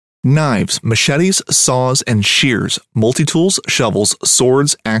Knives, machetes, saws, and shears, multi-tools, shovels,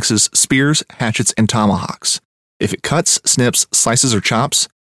 swords, axes, spears, hatchets, and tomahawks. If it cuts, snips, slices, or chops,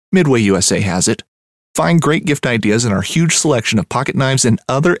 Midway USA has it. Find great gift ideas in our huge selection of pocket knives and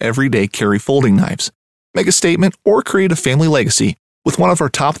other everyday carry folding knives. Make a statement or create a family legacy with one of our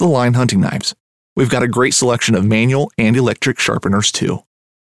top-of-the-line hunting knives. We've got a great selection of manual and electric sharpeners too.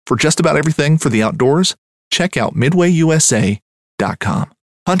 For just about everything for the outdoors, check out MidwayUSA.com.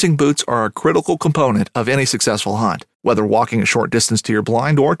 Hunting boots are a critical component of any successful hunt. Whether walking a short distance to your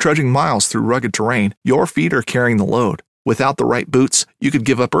blind or trudging miles through rugged terrain, your feet are carrying the load. Without the right boots, you could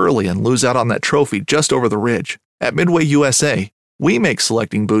give up early and lose out on that trophy just over the ridge. At Midway USA, we make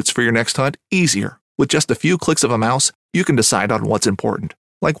selecting boots for your next hunt easier. With just a few clicks of a mouse, you can decide on what's important,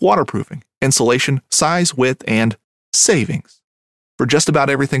 like waterproofing, insulation, size, width, and savings. For just about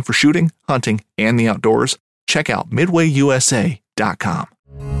everything for shooting, hunting, and the outdoors, check out MidwayUSA.com.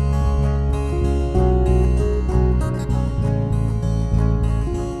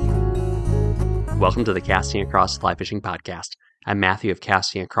 Welcome to the Casting Across Fly Fishing Podcast. I'm Matthew of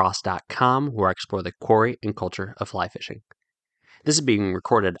CastingAcross.com, where I explore the quarry and culture of fly fishing. This is being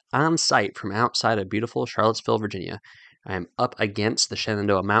recorded on site from outside of beautiful Charlottesville, Virginia. I am up against the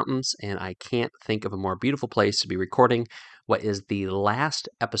Shenandoah Mountains, and I can't think of a more beautiful place to be recording what is the last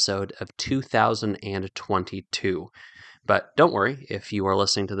episode of 2022. But don't worry, if you are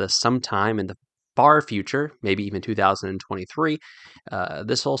listening to this sometime in the far future, maybe even 2023,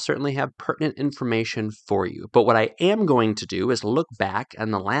 this will certainly have pertinent information for you. But what I am going to do is look back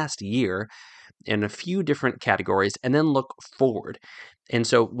on the last year in a few different categories and then look forward. And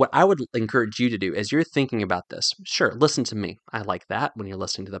so what I would encourage you to do as you're thinking about this, sure, listen to me. I like that when you're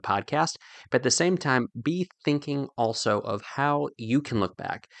listening to the podcast. But at the same time, be thinking also of how you can look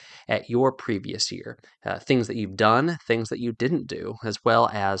back at your previous year, things that you've done, things that you didn't do, as well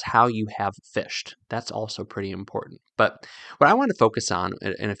as how you have fished. That's also pretty important. But what I want to focus on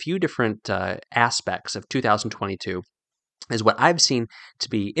in a few different aspects of 2022 is what I've seen to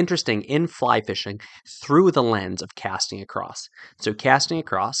be interesting in fly fishing through the lens of casting across. So casting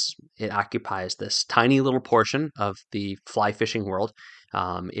across, it occupies this tiny little portion of the fly fishing world.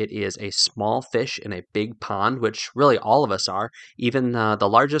 It is a small fish in a big pond, which really all of us are, even the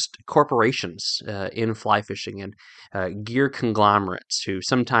largest corporations in fly fishing and gear conglomerates who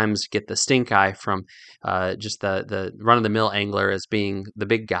sometimes get the stink eye from just the run-of-the-mill angler as being the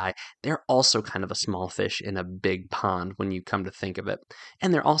big guy. They're also kind of a small fish in a big pond when you come to think of it.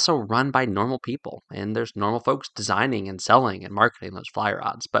 And they're also run by normal people, and there's normal folks designing and selling and marketing those fly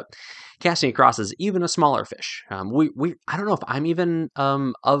rods. But casting across is even a smaller fish. I don't know if I'm even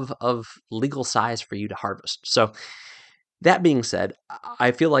of legal size for you to harvest. So that being said,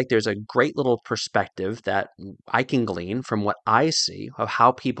 I feel like there's a great little perspective that I can glean from what I see of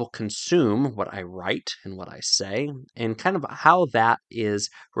how people consume what I write and what I say, and kind of how that is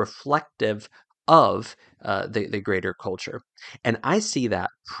reflective of the greater culture. And I see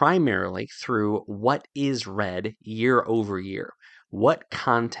that primarily through what is read year over year. What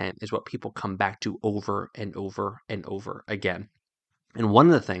content is what people come back to over and over and over again. And one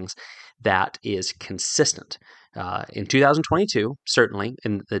of the things that is consistent in 2022, certainly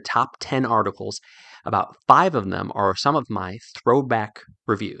in the top 10 articles, about 5 of them are some of my throwback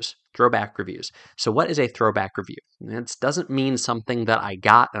reviews. So what is a throwback review? It doesn't mean something that I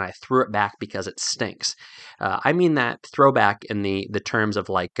got and I threw it back because it stinks. I mean that throwback in the terms of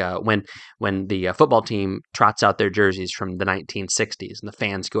like when the football team trots out their jerseys from the 1960s and the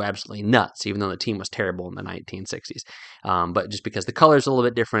fans go absolutely nuts, even though the team was terrible in the 1960s. But just because the color's a little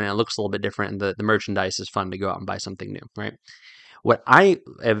bit different and it looks a little bit different and the merchandise is fun to go out and buy something new, right? What I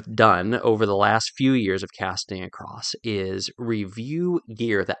have done over the last few years of casting across is review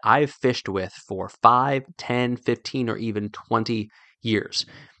gear that I've fished with for 5, 10, 15, or even 20 years.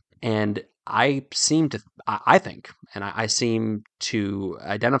 And I think, and I seem to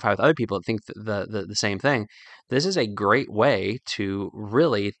identify with other people that think the same thing. This is a great way to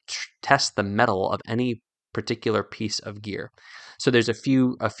really test the mettle of any particular piece of gear. So there's a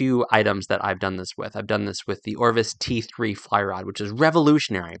few items that I've done this with. I've done this with the Orvis T3 fly rod, which is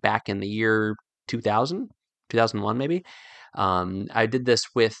revolutionary back in the year 2000, 2001 maybe. I did this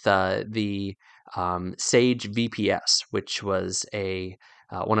with the Sage VPS, which was a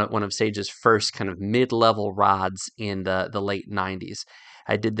one of Sage's first kind of mid-level rods in the late 90s.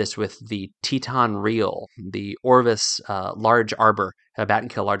 I did this with the Teton Reel, the Orvis Large Arbor, Bat and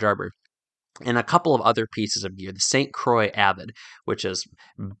Kill Large Arbor, and a couple of other pieces of gear. The St. Croix Avid, which is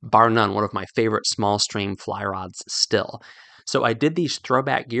bar none one of my favorite small stream fly rods still. So I did these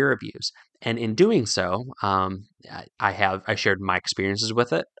throwback gear reviews, And in doing so, I shared my experiences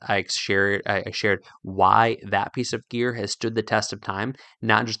with it. I shared why that piece of gear has stood the test of time,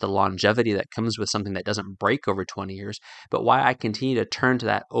 not just the longevity that comes with something that doesn't break over 20 years, but why I continue to turn to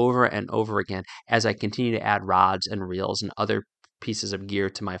that over and over again as I continue to add rods and reels and other pieces of gear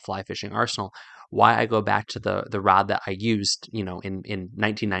to my fly fishing arsenal. Why I go back to the rod that I used, in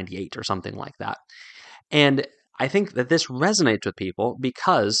 1998 or something like that. And I think that this resonates with people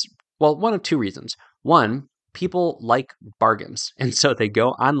because, well, one of two reasons. One, people like bargains. And so they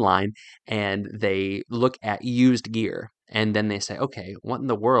go online and they look at used gear. And then they say, okay, what in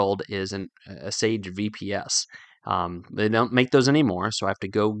the world is a Sage VPS? They don't make those anymore, so I have to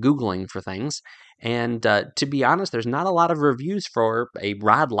go Googling for things. And to be honest, there's not a lot of reviews for a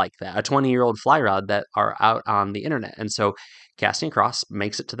rod like that, a 20-year-old fly rod that are out on the internet. And so Casting Across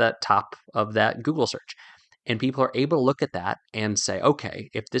makes it to the top of that Google search. And people are able to look at that and say, okay,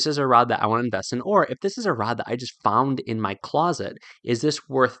 if this is a rod that I want to invest in, or if this is a rod that I just found in my closet, is this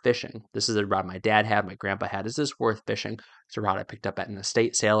worth fishing? This is a rod my dad had, my grandpa had. Is this worth fishing? It's a rod I picked up at an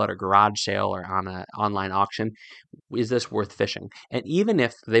estate sale, at a garage sale, or on an online auction. Is this worth fishing? And even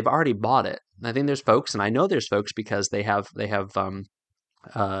if they've already bought it, I think there's folks, and I know there's folks because they've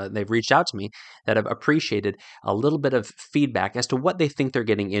reached out to me that have appreciated a little bit of feedback as to what they think they're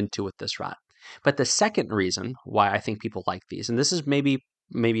getting into with this rod. But the second reason why I think people like these, and this is maybe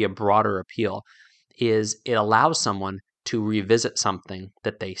a broader appeal, is it allows someone to revisit something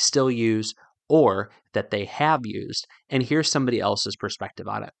that they still use or that they have used and hear somebody else's perspective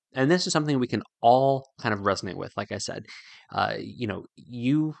on it. And this is something we can all kind of resonate with. Like I said,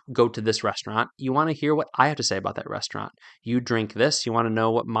 you go to this restaurant, you want to hear what I have to say about that restaurant. You drink this, you want to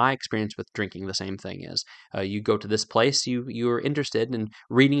know what my experience with drinking the same thing is. You go to this place, you're interested in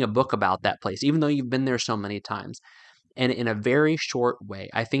reading a book about that place, even though you've been there so many times. And in a very short way,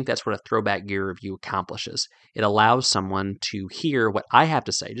 I think that's what a throwback gear review accomplishes. It allows someone to hear what I have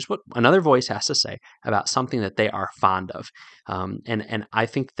to say, just what another voice has to say about something that they are fond of. And I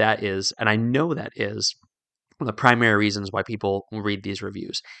think that is, and I know that is, one of the primary reasons why people read these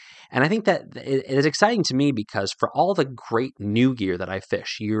reviews. And I think that it is exciting to me because for all the great new gear that I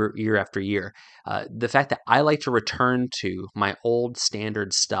fish year after year, the fact that I like to return to my old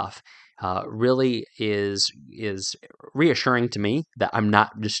standard stuff really is reassuring to me that I'm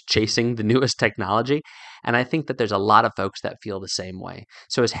not just chasing the newest technology. And I think that there's a lot of folks that feel the same way.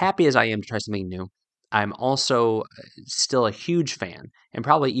 So as happy as I am to try something new, I'm also still a huge fan and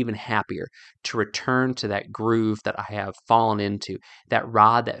probably even happier to return to that groove that I have fallen into, that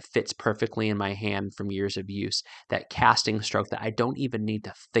rod that fits perfectly in my hand from years of use, that casting stroke that I don't even need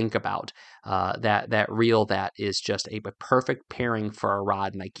to think about, that reel that is just a perfect pairing for a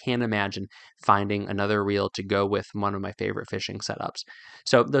rod, and I can't imagine finding another reel to go with one of my favorite fishing setups.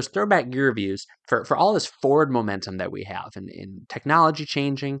 So those throwback gear reviews, for all this forward momentum that we have in technology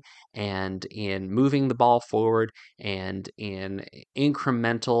changing and in moving the ball forward and in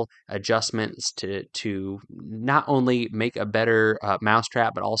incremental adjustments to not only make a better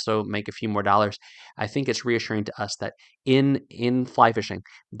mousetrap, but also make a few more dollars, I think it's reassuring to us that in fly fishing,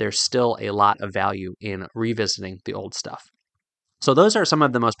 there's still a lot of value in revisiting the old stuff. So those are some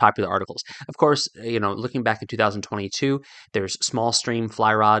of the most popular articles. Of course, looking back at 2022, there's small stream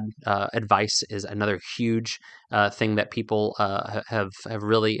fly rod advice is another huge thing that people have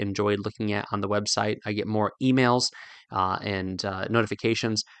really enjoyed looking at on the website. I get more emails and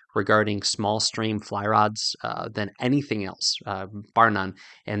notifications regarding small stream fly rods than anything else, bar none.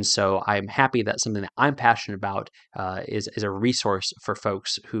 And so I'm happy that something that I'm passionate about is a resource for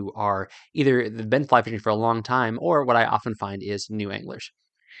folks who are either been fly fishing for a long time, or what I often find is new anglers.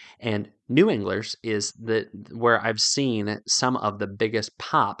 And new anglers is where I've seen some of the biggest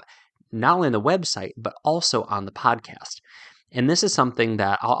pop, not only on the website, but also on the podcast. And this is something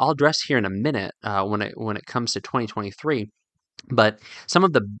that I'll address here in a minute when it comes to 2023. But some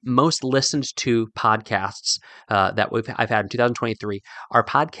of the most listened to podcasts that I've had in 2023 are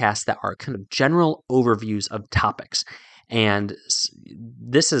podcasts that are kind of general overviews of topics. And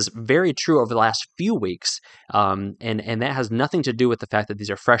this is very true over the last few weeks, and that has nothing to do with the fact that these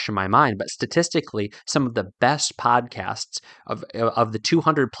are fresh in my mind. But statistically, some of the best podcasts of the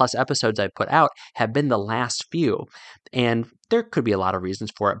 200 plus episodes I've put out have been the last few, and there could be a lot of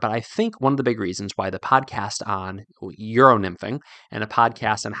reasons for it. But I think one of the big reasons why the podcast on Euro nymphing and a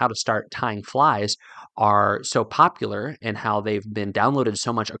podcast on how to start tying flies are so popular and how they've been downloaded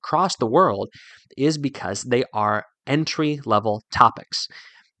so much across the world is because they are entry-level topics.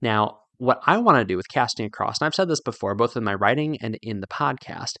 Now, what I want to do with Casting Across, and I've said this before, both in my writing and in the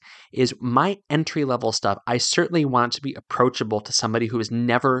podcast, is my entry-level stuff, I certainly want to be approachable to somebody who has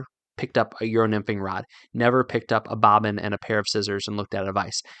never picked up a Euro nymphing rod, never picked up a bobbin and a pair of scissors and looked at a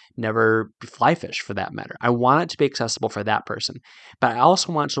vise, never fly fish for that matter. I want it to be accessible for that person, but I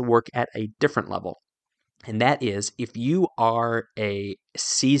also want to work at a different level. And that is, if you are a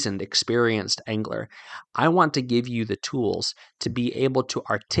seasoned, experienced angler, I want to give you the tools to be able to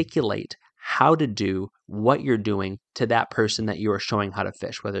articulate how to do what you're doing to that person that you are showing how to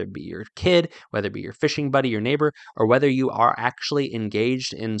fish, whether it be your kid, whether it be your fishing buddy, your neighbor, or whether you are actually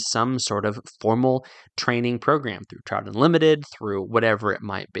engaged in some sort of formal training program through Trout Unlimited, through whatever it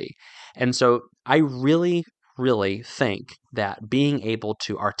might be. And so I really think that being able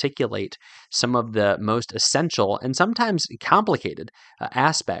to articulate some of the most essential and sometimes complicated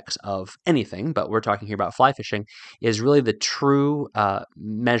aspects of anything, but we're talking here about fly fishing, is really the true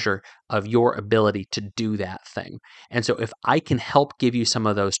measure of your ability to do that thing. And so if I can help give you some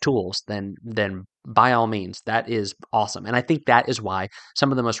of those tools, then by all means, that is awesome. And I think that is why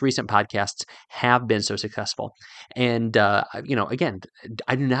some of the most recent podcasts have been so successful. And, again,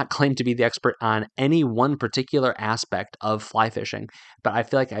 I do not claim to be the expert on any one particular aspect of fly fishing, but I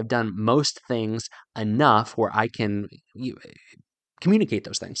feel like I've done most things enough where I can communicate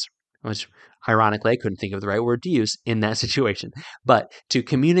those things, which ironically I couldn't think of the right word to use in that situation, but to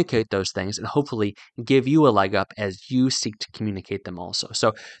communicate those things and hopefully give you a leg up as you seek to communicate them also.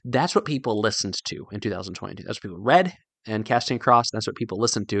 So that's what people listened to in 2022. That's what people read and Casting Across. That's what people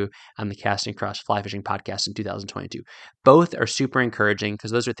listened to on the Casting Across Fly Fishing Podcast in 2022. Both are super encouraging because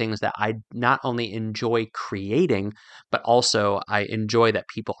those are things that I not only enjoy creating, but also I enjoy that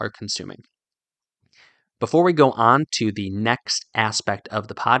people are consuming. Before we go on to the next aspect of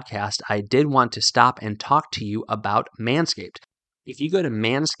the podcast, I did want to stop and talk to you about Manscaped. If you go to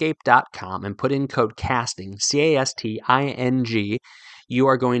manscaped.com and put in code CASTING, CASTING, you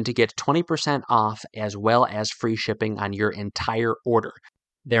are going to get 20% off as well as free shipping on your entire order.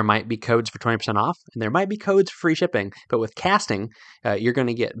 There might be codes for 20% off, and there might be codes for free shipping. But with casting, you're going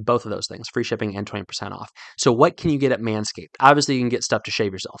to get both of those things, free shipping and 20% off. So what can you get at Manscaped? Obviously, you can get stuff to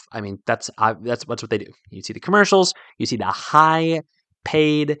shave yourself. I mean, that's what they do. You see the commercials, you see the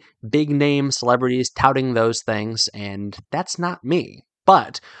high-paid, big-name celebrities touting those things, and that's not me.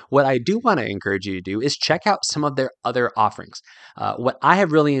 But what I do want to encourage you to do is check out some of their other offerings. What I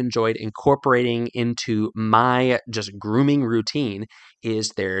have really enjoyed incorporating into my just grooming routine is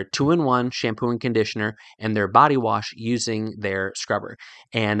their 2-in-1 shampoo and conditioner and their body wash using their scrubber.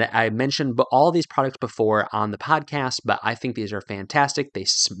 And I mentioned all these products before on the podcast, but I think these are fantastic. They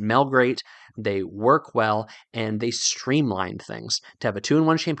smell great, they work well, and they streamline things. To have a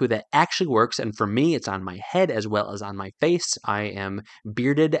 2-in-1 shampoo that actually works, and for me, it's on my head as well as on my face. I am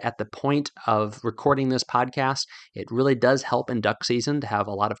bearded at the point of recording this podcast. It really does help in duck season to have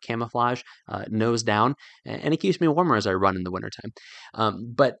a lot of camouflage, nose down, and it keeps me warmer as I run in the wintertime.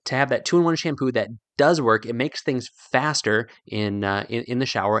 But to have that 2-in-1 shampoo that does work, it makes things faster in the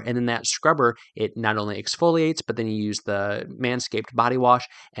shower, and then that scrubber, it not only exfoliates, but then you use the Manscaped body wash,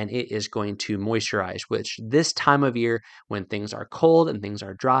 and it is going to moisturize, which this time of year when things are cold and things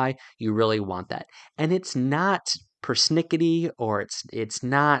are dry, you really want that. And it's not persnickety, or it's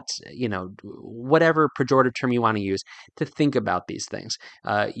not, whatever pejorative term you want to use to think about these things.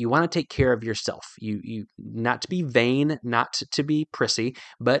 You want to take care of yourself. You not to be vain, not to be prissy,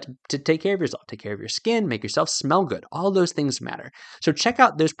 but to take care of yourself, take care of your skin, make yourself smell good. All those things matter. So check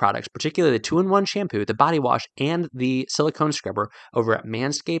out those products, particularly the 2-in-1 shampoo, the body wash, and the silicone scrubber over at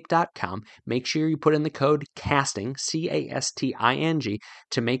manscaped.com. Make sure you put in the code CASTING, CASTING,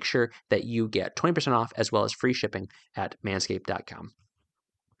 to make sure that you get 20% off as well as free shipping at manscaped.com.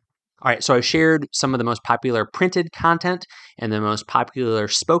 All right, so I shared some of the most popular printed content and the most popular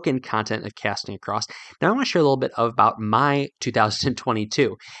spoken content of Casting Across. Now I want to share a little bit about my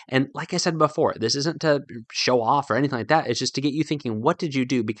 2022. And like I said before, this isn't to show off or anything like that. It's just to get you thinking, what did you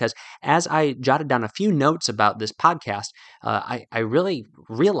do? Because as I jotted down a few notes about this podcast, I really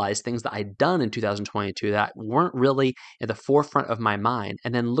realized things that I'd done in 2022 that weren't really at the forefront of my mind.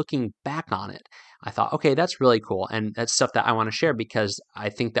 And then looking back on it, I thought, okay, that's really cool. And that's stuff that I want to share because I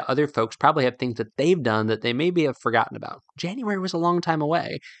think that other folks probably have things that they've done that they maybe have forgotten about. January was a long time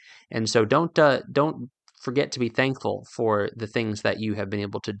away. And so don't forget to be thankful for the things that you have been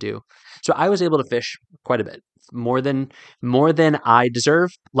able to do. So I was able to fish quite a bit, more than I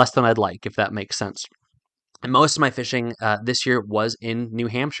deserve, less than I'd like, if that makes sense. And most of my fishing this year was in New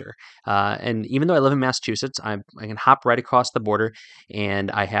Hampshire. And even though I live in Massachusetts, I can hop right across the border,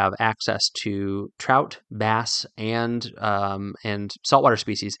 and I have access to trout, bass, and saltwater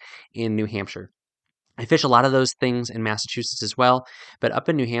species in New Hampshire. I fish a lot of those things in Massachusetts as well, but up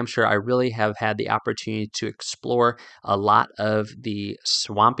in New Hampshire, I really have had the opportunity to explore a lot of the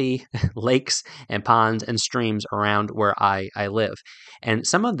swampy lakes and ponds and streams around where I live. And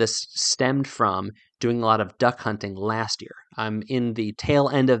some of this stemmed from doing a lot of duck hunting last year. I'm in the tail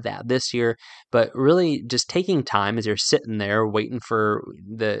end of that this year, but really just taking time as you're sitting there waiting for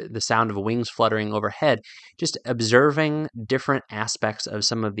the sound of wings fluttering overhead, just observing different aspects of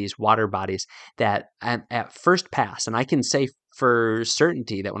some of these water bodies that at first pass, and I can say for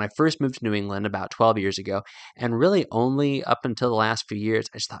certainty that when I first moved to New England about 12 years ago, and really only up until the last few years,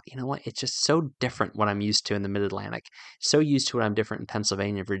 I just thought, you know what, it's just so different what I'm used to in the Mid-Atlantic, so used to what I'm different in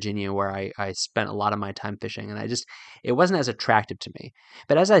Pennsylvania, Virginia, where I spent a lot of my time fishing, and it wasn't as attractive to me.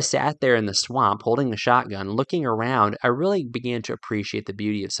 But as I sat there in the swamp holding the shotgun, looking around, I really began to appreciate the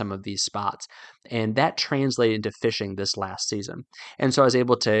beauty of some of these spots, and that translated into fishing this last season. And so I was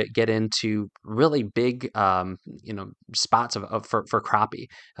able to get into really big, spots for crappie,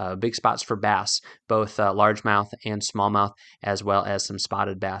 big spots for bass, both largemouth and smallmouth, as well as some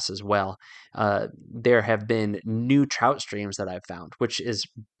spotted bass as well. There have been new trout streams that I've found, which is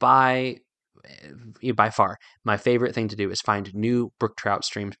by far my favorite thing to do is find new brook trout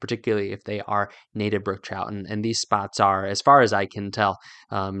streams, particularly if they are native brook trout. And these spots are, as far as I can tell,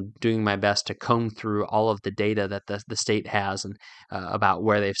 doing my best to comb through all of the data that the state has and about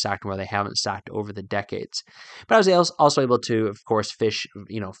where they've stocked and where they haven't stocked over the decades. But I was also able to, of course, fish,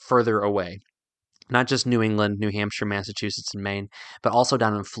 further away. Not just New England, New Hampshire, Massachusetts, and Maine, but also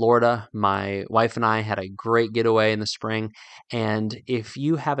down in Florida. My wife and I had a great getaway in the spring. And if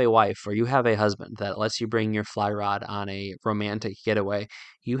you have a wife or you have a husband that lets you bring your fly rod on a romantic getaway,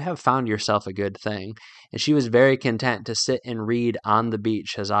 you have found yourself a good thing. And she was very content to sit and read on the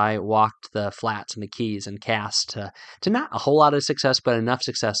beach as I walked the flats and the keys and cast to not a whole lot of success, but enough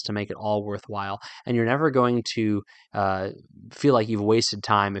success to make it all worthwhile. And you're never going to feel like you've wasted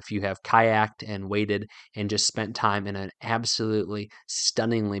time if you have kayaked and waited and just spent time in an absolutely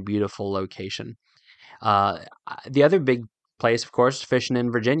stunningly beautiful location. Uh, the other big place, of course, fishing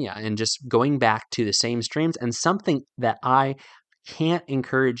in Virginia and just going back to the same streams. And something that I can't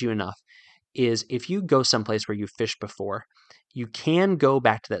encourage you enough is if you go someplace where you've fished before, you can go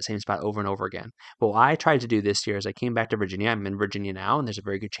back to that same spot over and over again. But what I tried to do this year is I came back to Virginia. I'm in Virginia now, and there's a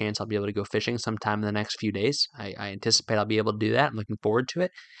very good chance I'll be able to go fishing sometime in the next few days. I anticipate I'll be able to do that. I'm looking forward to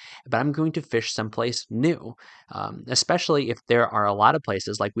it. But I'm going to fish someplace new, especially if there are a lot of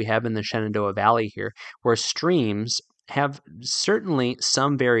places like we have in the Shenandoah Valley here where streams have certainly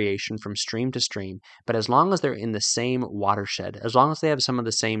some variation from stream to stream, but as long as they're in the same watershed, as long as they have some of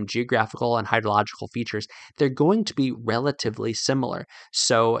the same geographical and hydrological features, they're going to be relatively similar.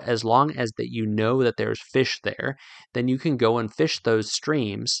 So as long as that you know that there's fish there, then you can go and fish those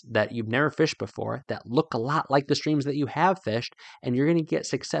streams that you've never fished before that look a lot like the streams that you have fished, and you're going to get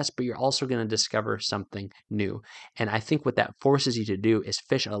success, but you're also going to discover something new. And I think what that forces you to do is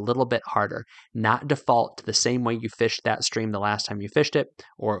fish a little bit harder, not default to the same way you fished that stream the last time you fished it,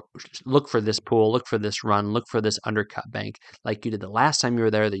 or look for this pool, look for this run, look for this undercut bank like you did the last time you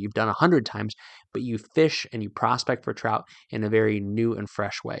were there that you've done 100 times, but you fish and you prospect for trout in a very new and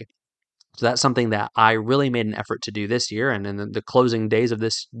fresh way. So that's something that I really made an effort to do this year, and in the closing days of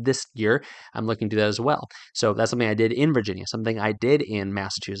this year, I'm looking to do that as well. So that's something I did in Virginia, something I did in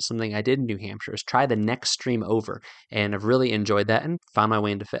Massachusetts, something I did in New Hampshire, is try the next stream over, and I've really enjoyed that and found my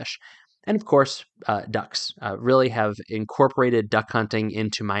way into fish. And of course, ducks. Really have incorporated duck hunting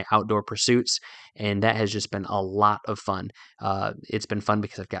into my outdoor pursuits, and that has just been a lot of fun. It's been fun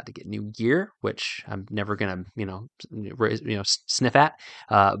because I've got to get new gear, which I'm never gonna, sniff at.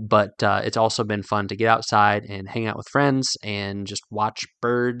 But it's also been fun to get outside and hang out with friends and just watch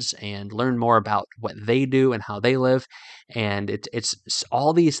birds and learn more about what they do and how they live. And it's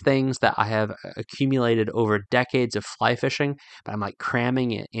all these things that I have accumulated over decades of fly fishing, but I'm like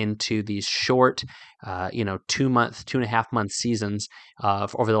cramming it into these short, 2.5 month seasons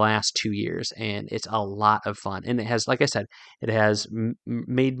over the last 2 years. And it's a lot of fun. And it has, like I said, it has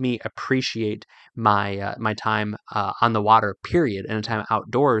made me appreciate my time on the water, period, and time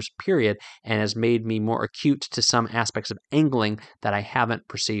outdoors, period, and has made me more acute to some aspects of angling that I haven't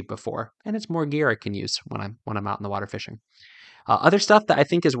perceived before. And it's more gear I can use when I'm out in the water fishing. Other stuff that I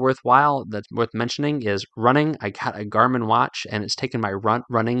think is worthwhile, that's worth mentioning, is running. I got a Garmin watch, and it's taken my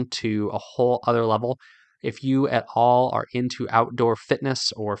running to a whole other level. If you at all are into outdoor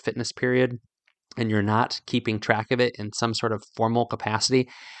fitness or fitness period, and you're not keeping track of it in some sort of formal capacity,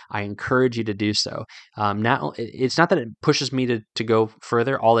 I encourage you to do so. It's not that it pushes me to go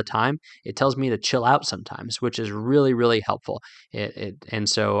further all the time. It tells me to chill out sometimes, which is really, really helpful. And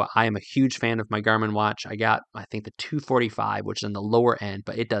so I am a huge fan of my Garmin watch. I got, I think, the 245, which is in the lower end,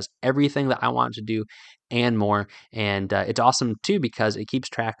 but it does everything that I want it to do and more. And it's awesome too because it keeps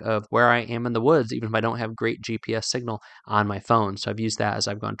track of where I am in the woods, even if I don't have great GPS signal on my phone. So I've used that as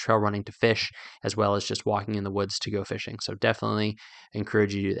I've gone trail running to fish, as well as just walking in the woods to go fishing. So definitely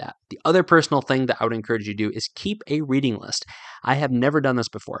encourage you to do that. The other personal thing that I would encourage you to do is keep a reading list. I have never done this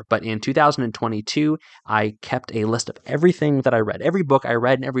before, but in 2022, I kept a list of everything that I read, every book I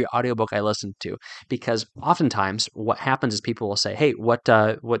read and every audiobook I listened to, because oftentimes what happens is people will say, hey, what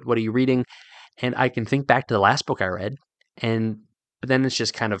are you reading? And I can think back to the last book I read, but then it's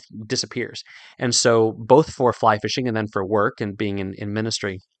just kind of disappears. And so both for fly fishing and then for work and being in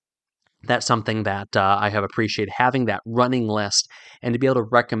ministry, that's something that I have appreciated, having that running list and to be able to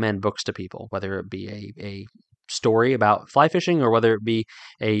recommend books to people, whether it be a story about fly fishing or whether it be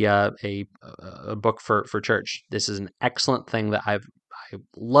a book for church. This is an excellent thing that I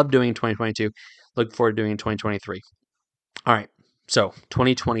love doing in 2022. Look forward to doing in 2023. All right. So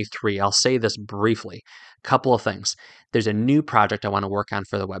 2023, I'll say this briefly. Couple of things. There's a new project I want to work on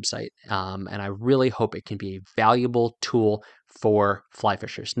for the website, and I really hope it can be a valuable tool for fly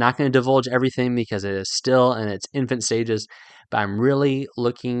fishers. Not going to divulge everything because it is still in its infant stages, but I'm really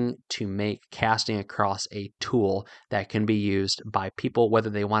looking to make Casting Across a tool that can be used by people, whether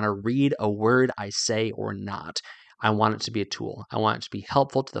they want to read a word I say or not. I want it to be a tool. I want it to be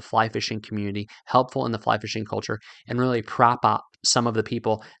helpful to the fly fishing community, helpful in the fly fishing culture, and really prop up some of the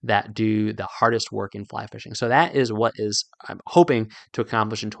people that do the hardest work in fly fishing. So that is what I'm hoping to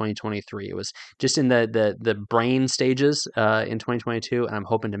accomplish in 2023. It was just in the brain stages in 2022, and I'm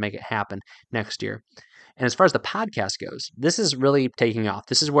hoping to make it happen next year. And as far as the podcast goes, this is really taking off.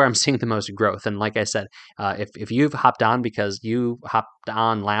 This is where I'm seeing the most growth. And like I said, if you've hopped on because you hopped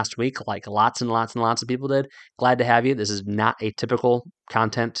on last week, like lots and lots and lots of people did, glad to have you. This is not a typical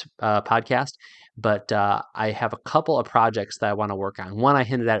content podcast, but I have a couple of projects that I want to work on. One I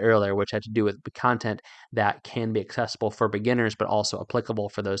hinted at earlier, which had to do with content that can be accessible for beginners, but also applicable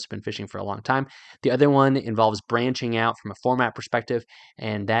for those who've been fishing for a long time. The other one involves branching out from a format perspective,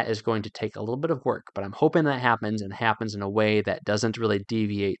 and that is going to take a little bit of work, but I'm hoping that happens and happens in a way that doesn't really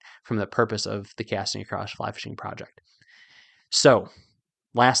deviate from the purpose of the Casting Across Fly Fishing Project. So,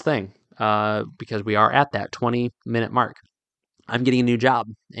 last thing, because we are at that 20-minute mark, I'm getting a new job,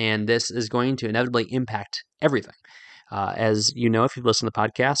 and this is going to inevitably impact everything. As you know, if you've listened to the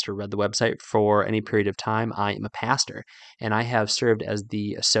podcast or read the website for any period of time, I am a pastor, and I have served as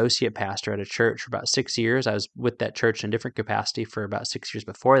the associate pastor at a church for about 6 years. I was with that church in a different capacity for about 6 years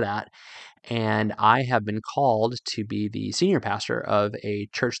before that, and I have been called to be the senior pastor of a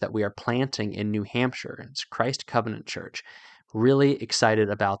church that we are planting in New Hampshire. It's Christ Covenant Church. Really excited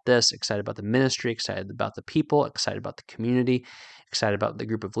about this, excited about the ministry, excited about the people, excited about the community, excited about the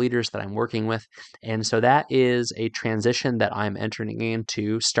group of leaders that I'm working with. And so that is a transition that I'm entering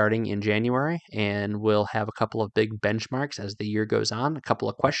into starting in January, and we'll have a couple of big benchmarks as the year goes on, a couple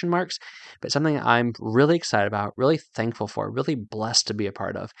of question marks, but something I'm really excited about, really thankful for, really blessed to be a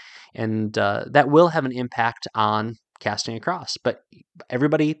part of. And that will have an impact on Casting Across, but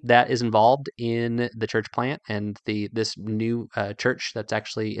everybody that is involved in the church plant and this new church that's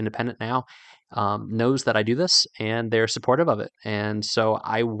actually independent now knows that I do this, and they're supportive of it. And so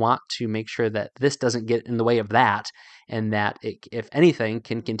I want to make sure that this doesn't get in the way of that, and that it, if anything,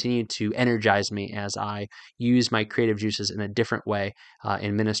 can continue to energize me as I use my creative juices in a different way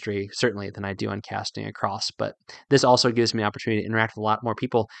in ministry, certainly than I do on Casting Across. But this also gives me the opportunity to interact with a lot more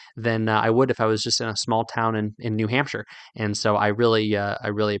people than I would if I was just in a small town in New Hampshire. And so I really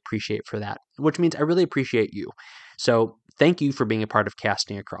appreciate for that, which means I really appreciate you. So thank you for being a part of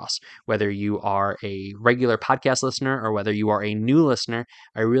Casting Across. Whether you are a regular podcast listener or whether you are a new listener,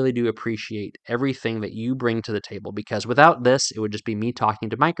 I really do appreciate everything that you bring to the table, because without this, it would just be me talking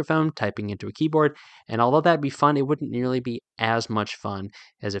to a microphone, typing into a keyboard, and although that'd be fun, it wouldn't nearly be as much fun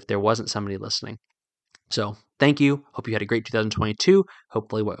as if there wasn't somebody listening. So thank you. Hope you had a great 2022.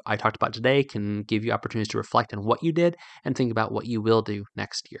 Hopefully what I talked about today can give you opportunities to reflect on what you did and think about what you will do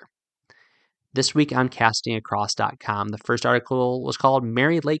next year. This week on castingacross.com, the first article was called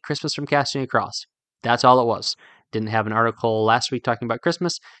Merry Late Christmas from Casting Across. That's all it was. Didn't have an article last week talking about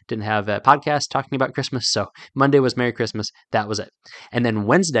Christmas. Didn't have a podcast talking about Christmas. So Monday was Merry Christmas. That was it. And then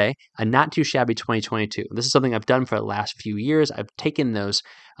Wednesday, a not too shabby 2022. This is something I've done for the last few years. I've taken those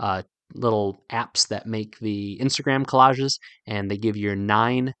little apps that make the Instagram collages, and they give you your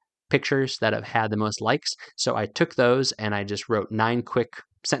 9 pictures that have had the most likes. So I took those and I just wrote 9 quick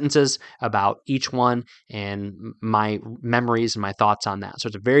sentences about each one and my memories and my thoughts on that. So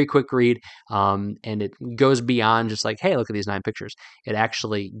it's a very quick read, and it goes beyond just like, hey, look at these 9 pictures. It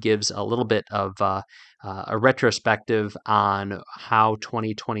actually gives a little bit of a retrospective on how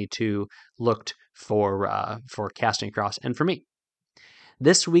 2022 looked for Casting Across and for me.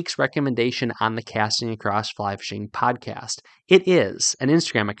 This week's recommendation on the Casting Across Fly Fishing podcast. It is an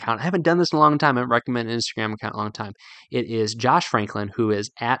Instagram account. I haven't done this in a long time. I haven't recommended an Instagram account in a long time. It is Josh Franklin, who is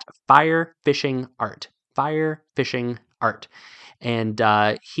at Fire Fishing Art. Fire Fishing Art. And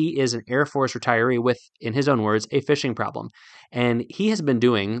he is an Air Force retiree with, in his own words, a fishing problem. And he has been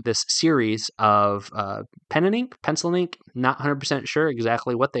doing this series of pen and ink, pencil and ink, not 100% sure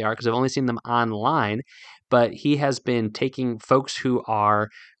exactly what they are because I've only seen them online. But he has been taking folks who are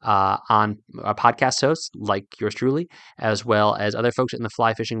on podcast hosts like yours truly, as well as other folks in the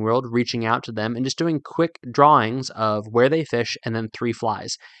fly fishing world, reaching out to them and just doing quick drawings of where they fish and then 3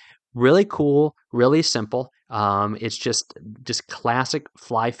 flies. Really cool, really simple. It's just classic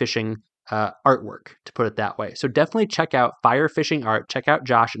fly fishing artwork, to put it that way. So definitely check out Fire Fishing Art. Check out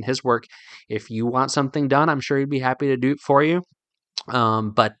Josh and his work. If you want something done, I'm sure he'd be happy to do it for you.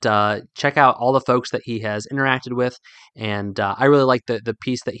 But check out all the folks that he has interacted with, and I really like the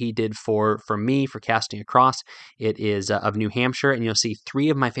piece that he did for me for Casting Across. It is of New Hampshire, and you'll see 3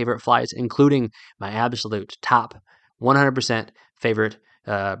 of my favorite flies, including my absolute top 100% favorite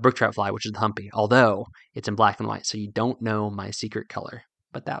brook trout fly, which is the Humpy, although it's in black and white, so you don't know my secret color,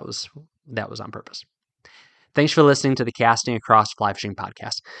 but that was on purpose. Thanks for listening to the Casting Across Fly Fishing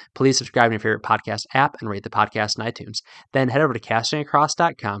podcast. Please subscribe to your favorite podcast app and rate the podcast in iTunes. Then head over to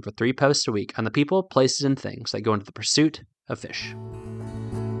castingacross.com for 3 posts a week on the people, places, and things that go into the pursuit of fish.